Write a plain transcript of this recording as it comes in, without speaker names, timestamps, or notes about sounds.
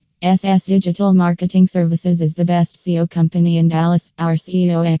SS Digital Marketing Services is the best SEO company in Dallas. Our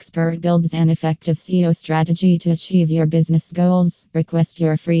SEO expert builds an effective SEO strategy to achieve your business goals. Request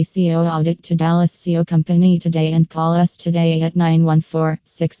your free SEO audit to Dallas SEO Company today and call us today at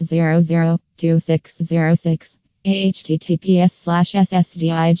 914-600-2606.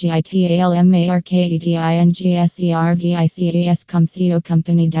 https://ssdigitaalmarketingservices.com SEO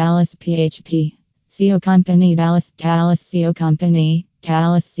Company Dallas PHP SEO Company Dallas SEO Company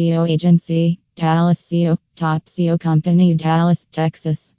Dallas SEO Agency Dallas SEO Top SEO Company Dallas Texas